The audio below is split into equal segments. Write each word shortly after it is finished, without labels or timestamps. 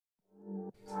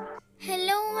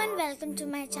welcome to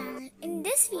my channel. In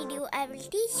this video I will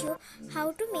teach you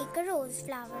how to make a rose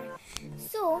flower.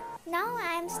 So now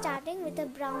I am starting with a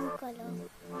brown color.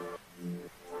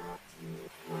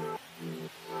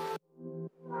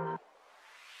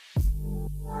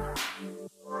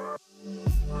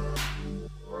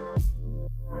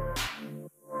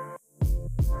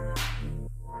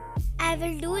 I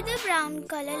will do the brown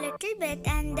color little bit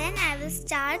and then I will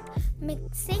start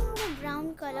mixing the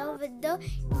brown color with the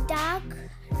dark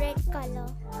red color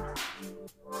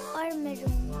or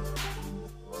maroon.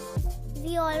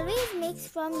 We always mix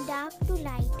from dark to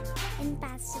light in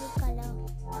pastel color.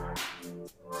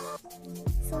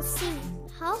 So see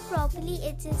how properly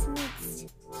it is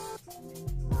mixed.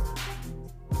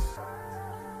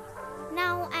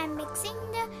 Now I am mixing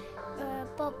the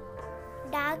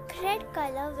dark red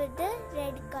color with the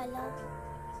red color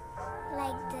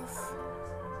like this.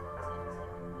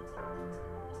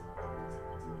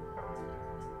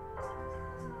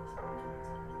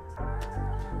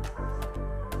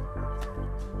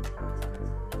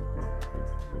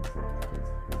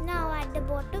 Now at the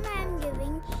bottom I am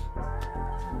giving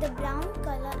the brown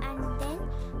color and then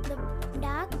the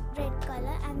dark red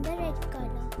color and the red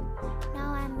color.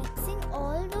 Now I am mixing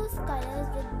all those colors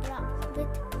with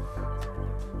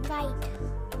white.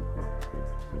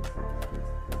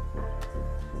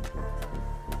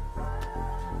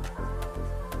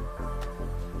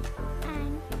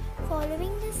 And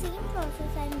following the same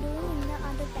process I am doing in the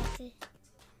other petal.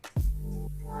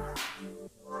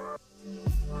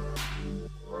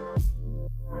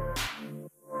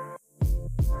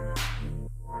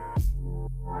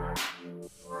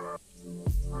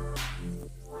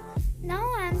 Now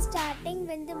I am starting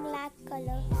with the black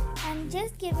color. I am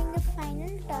just giving the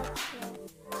final touch here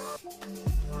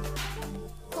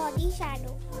for the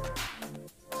shadow.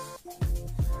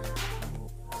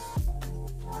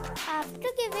 After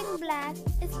giving black,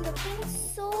 it's looking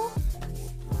so.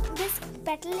 This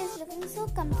petal is looking so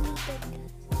completed.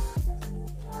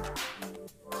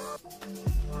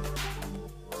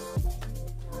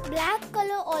 Black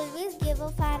color always gives a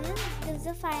final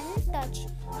touch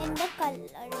in the coloring.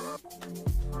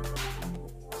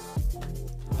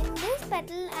 In this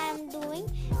petal I am doing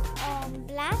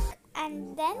black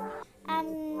and then I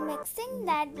am mixing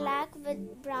that black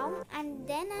with brown and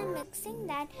then I am mixing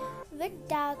that with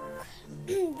dark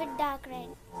red.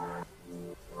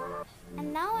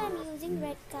 And now I am using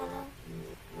red color.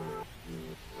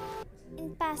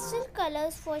 In pastel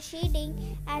colors for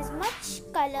shading, as much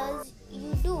colors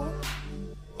you do,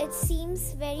 it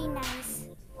seems very nice.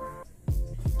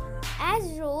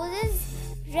 As rose is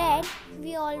red,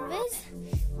 we always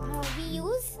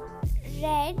use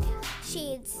red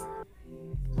shades.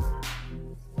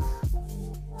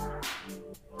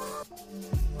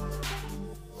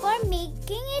 For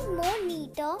making it more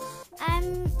neater, I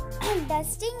am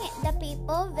dusting the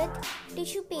paper with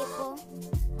tissue paper.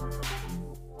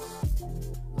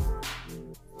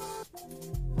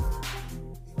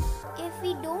 If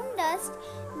we don't dust,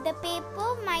 the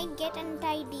paper might get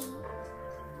untidy.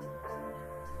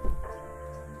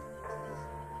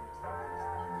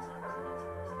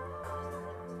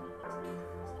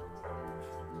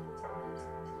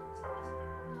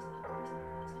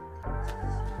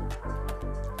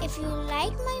 If you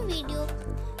like my video,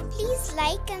 please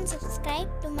like and subscribe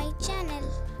to my channel.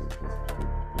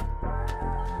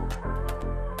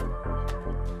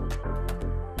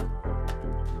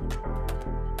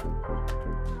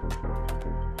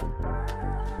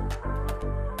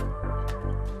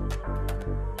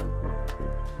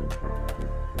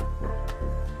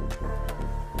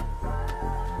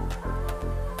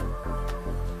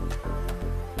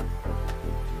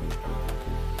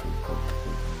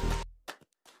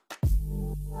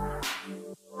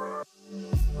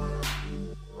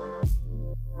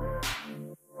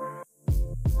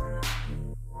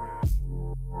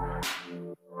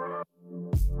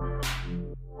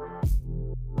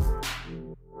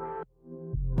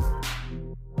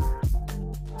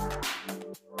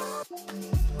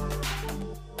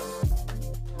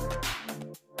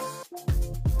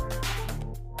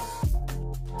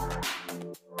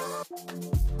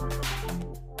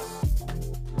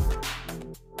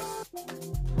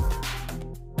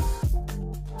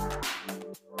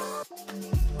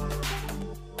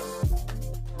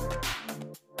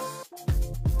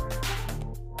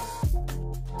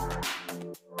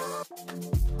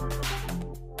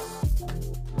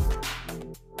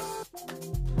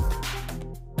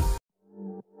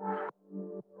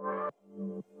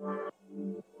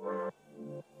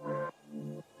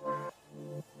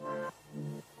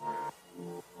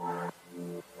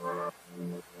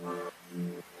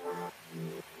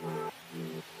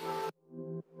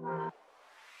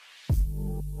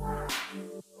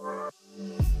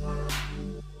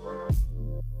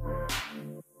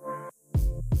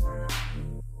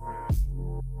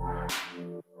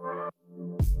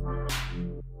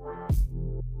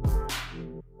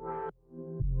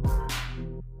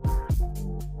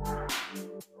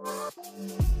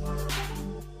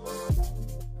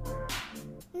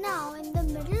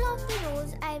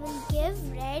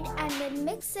 will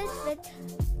mix it with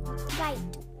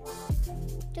white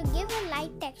to give a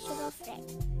light texture of red.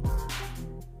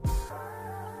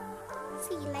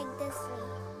 See, like this way.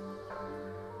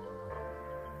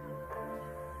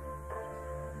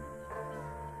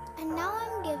 And now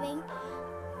I'm giving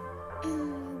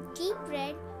deep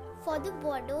red for the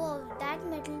border of that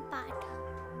middle part.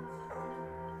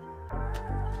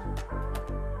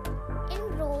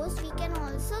 In rose, we can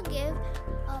also give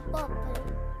a purple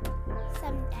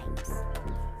sometimes.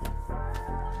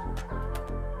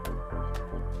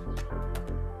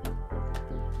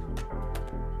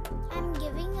 I'm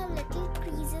giving a little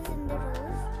creases in the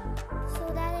rose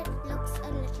so that it looks a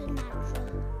little natural.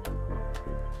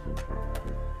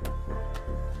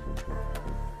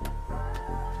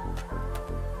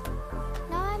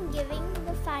 Now I'm giving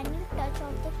the final touch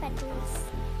of the petals.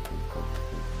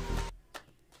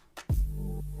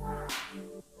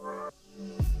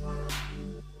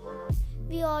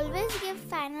 We always give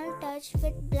final touch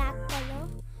with black color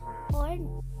or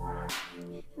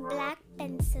black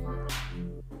pencil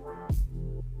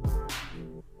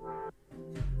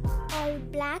or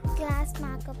black glass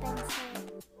marker pencil.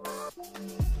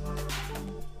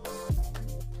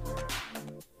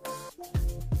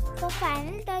 For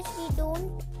final touch, we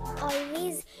don't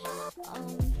always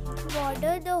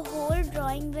border the whole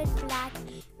drawing with black.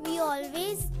 We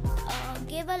always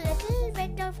give a little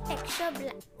bit of texture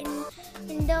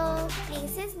in the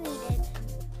places needed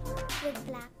with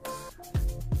black.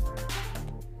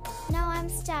 Now I'm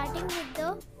starting with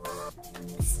the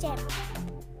stem.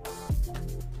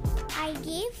 I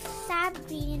gave sap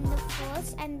green in the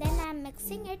first, and then I'm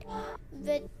mixing it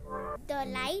with the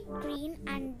light green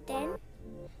and then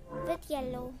with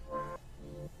yellow.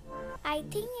 I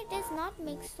think it is not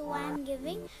mixed, so I am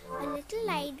giving a little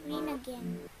light green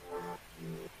again.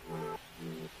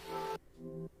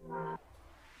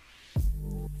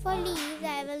 For leaves,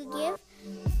 I will give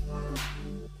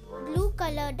blue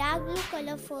color, dark blue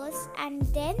color first, and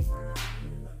then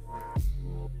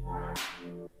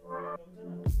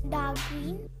dark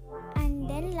green and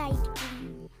then light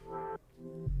green.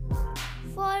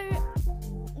 For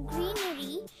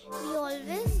greenery, we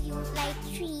always use like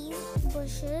trees,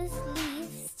 bushes,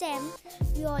 leaves, stem.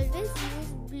 We always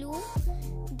use blue,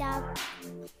 dark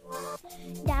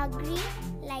green,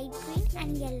 light green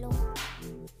and yellow.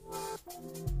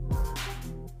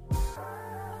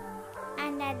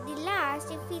 And at the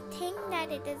last, if we think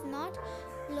that it is not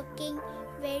looking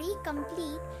very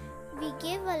complete, we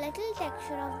give a little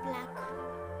texture of black.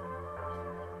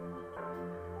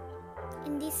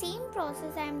 In the same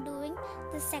process, I am doing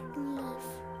the second leaf.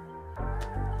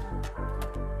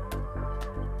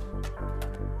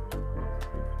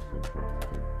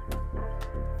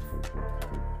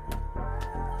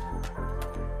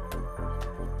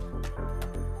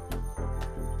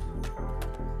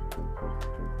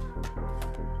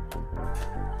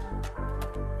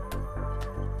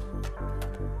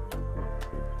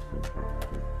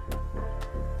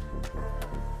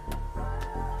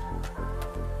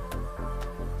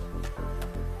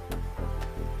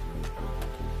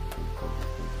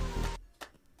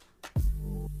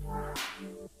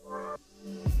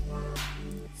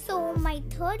 So my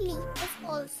third leaf is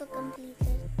also completed.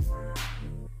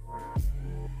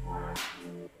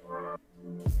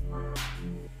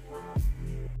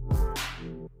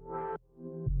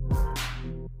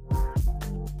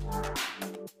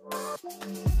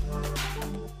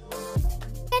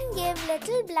 You can give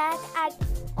little black at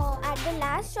the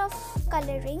last of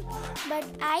coloring, but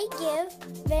I give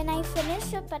when I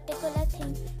finish a particular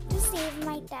thing to save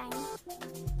my time.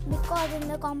 Because in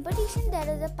the competition there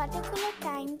is a particular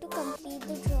time to complete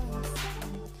the drawings.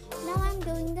 Now I am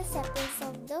doing the sepals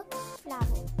of the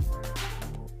flower.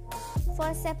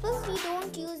 For sepals we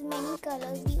don't use many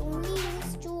colors, we only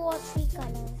use 2 or 3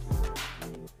 colors.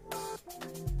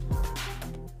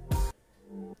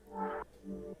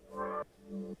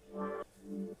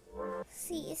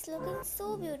 See, it's looking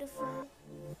so beautiful.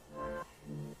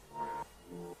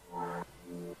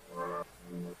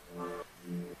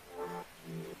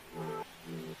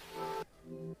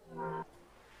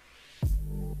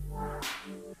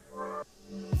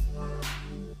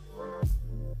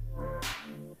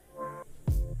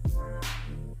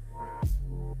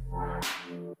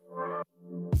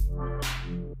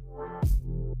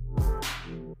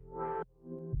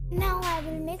 Now I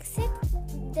will mix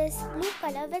this blue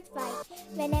color with white.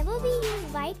 Whenever we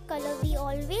use white color, we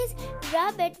always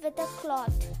rub it with a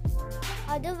cloth.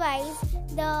 Otherwise,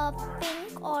 the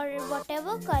pink or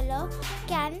whatever color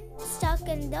can be stuck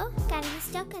in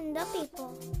the paper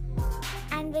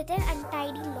and with an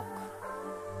untidy look.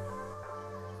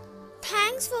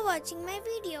 Thanks for watching my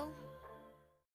video.